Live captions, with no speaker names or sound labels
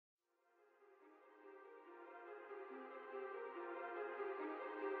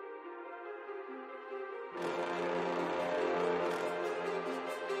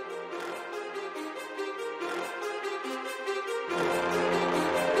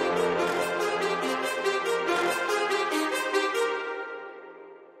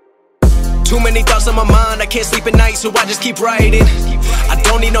Too many thoughts on my mind, I can't sleep at night, so I just keep writing. I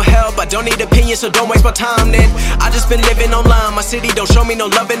don't need no help, I don't need opinions, so don't waste my time then. I just been living online, my city don't show me no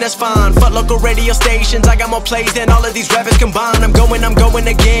love and that's fine. Fuck local radio stations, I got more plays than all of these rappers combined. I'm going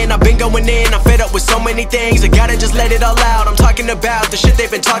again, I've been going in, I'm fed up with so many things, I gotta just let it all out. I'm talking about the shit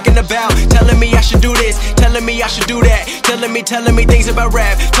they've been talking about, telling me I should do this, telling me I should do that, telling me things about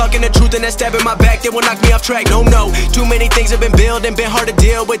rap, talking the truth and that stab in my back, they will knock me off track. No, too many things have been building, been hard to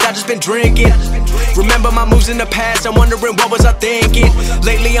deal with, I just been drinking. Remember my moves in the past, I'm wondering what was I thinking.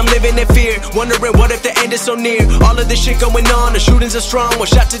 Lately I'm living in fear, wondering what if the end is so near. All of this shit going on, the shootings are strong, one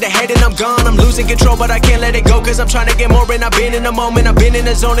shot to the head and I'm gone. I'm losing control but I can't let it go, cause I'm trying to get more. And I've been in the moment, I've been in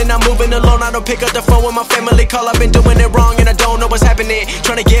the zone, and I'm moving alone. I don't pick up the phone when my family call, I've been doing it wrong and I don't know what's happening.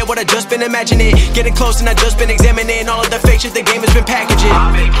 Trying to get what I just been imagining, getting close and I just been examining all of the fake shit the game has been packaging.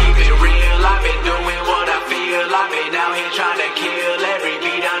 I've been keeping it real, I've been doing what I feel, I've been out here trying to kill every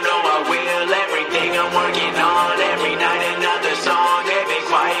beat, I know I will. Everything I'm working on, every night another song. They've been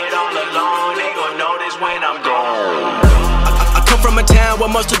quiet all along, they gon' notice when I'm gone. I come from a town where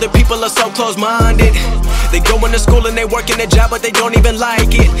most of the people are so close-minded. They going to school and they working a job but they don't even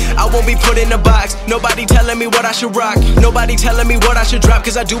like it. I won't be put in a box, nobody telling me what I should rock, nobody telling me what I should drop,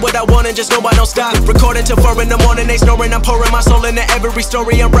 cause I do what I want and just know I don't stop. Recording till 4 in the morning, they snoring, I'm pouring my soul into every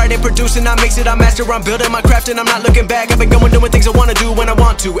story. I'm writing, producing, I mix it, I master, I'm building my craft and I'm not looking back. I've been going doing things I wanna do when I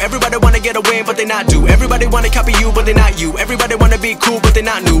want to. Everybody wanna get a win but they not do. Everybody wanna copy you but they not you. Everybody wanna be cool but they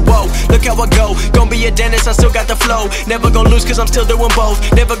not new. Whoa, look how I go, gonna be a dentist, I still got the flow. Never gonna lose cause I'm still doing both.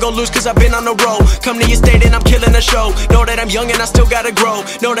 Never gonna lose cause I've been on the road. Come to your state and I'm killing the show. Know that I'm young and I still gotta grow.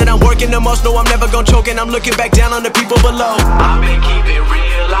 Know that I'm working the most, know I'm never gonna choke, and I'm looking back down on the people below. I've been keeping